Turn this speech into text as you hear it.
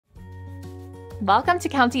Welcome to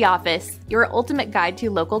County Office, your ultimate guide to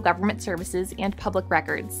local government services and public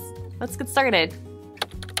records. Let's get started.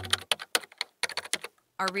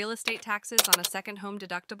 Are real estate taxes on a second home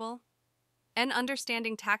deductible? And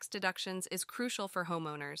understanding tax deductions is crucial for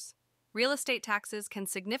homeowners. Real estate taxes can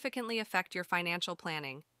significantly affect your financial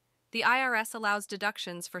planning. The IRS allows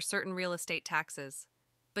deductions for certain real estate taxes.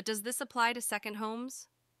 But does this apply to second homes?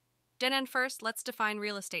 And first, let's define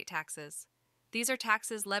real estate taxes. These are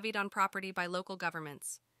taxes levied on property by local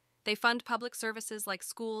governments. They fund public services like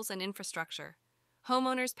schools and infrastructure.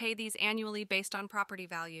 Homeowners pay these annually based on property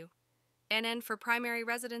value. And for primary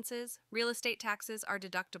residences, real estate taxes are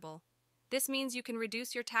deductible. This means you can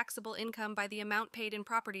reduce your taxable income by the amount paid in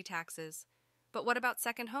property taxes. But what about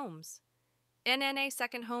second homes? A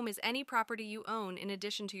second home is any property you own in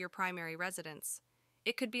addition to your primary residence.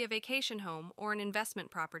 It could be a vacation home or an investment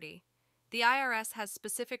property. The IRS has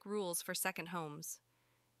specific rules for second homes.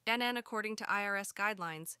 According to IRS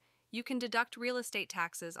guidelines, you can deduct real estate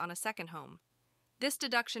taxes on a second home. This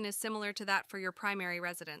deduction is similar to that for your primary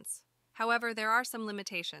residence. However, there are some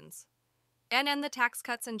limitations. The Tax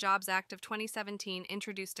Cuts and Jobs Act of 2017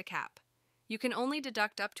 introduced a cap. You can only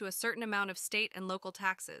deduct up to a certain amount of state and local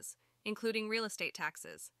taxes, including real estate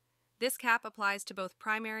taxes. This cap applies to both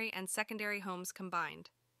primary and secondary homes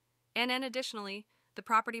combined. Additionally, the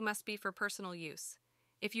property must be for personal use.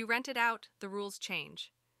 If you rent it out, the rules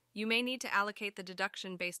change. You may need to allocate the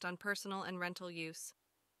deduction based on personal and rental use.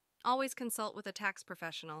 Always consult with a tax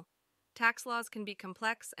professional. Tax laws can be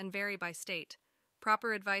complex and vary by state.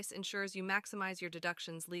 Proper advice ensures you maximize your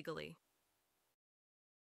deductions legally.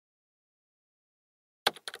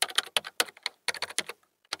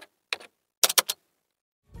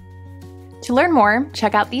 To learn more,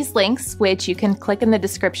 check out these links, which you can click in the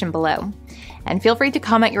description below. And feel free to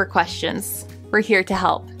comment your questions. We're here to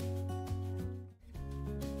help.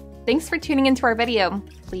 Thanks for tuning into our video.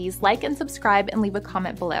 Please like and subscribe and leave a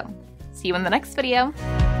comment below. See you in the next video.